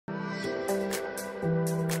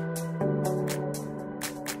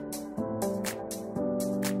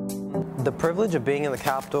The privilege of being in the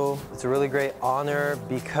Capitol, it's a really great honor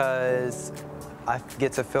because I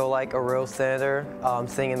get to feel like a real senator,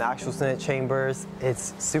 sitting in the actual Senate chambers.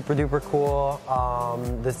 It's super duper cool.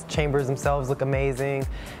 The chambers themselves look amazing.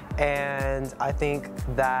 And I think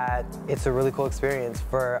that it's a really cool experience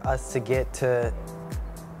for us to get to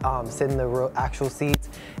sit in the actual seats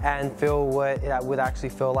and feel what it would actually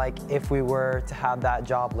feel like if we were to have that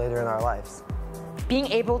job later in our lives. Being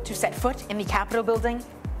able to set foot in the Capitol building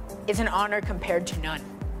is an honor compared to none.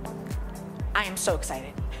 I am so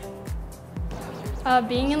excited.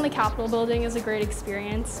 Being in the Capitol building is a great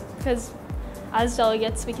experience because as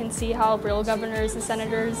delegates we can see how real governors and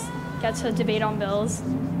senators get to debate on bills,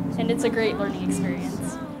 and it's a great learning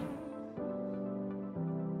experience.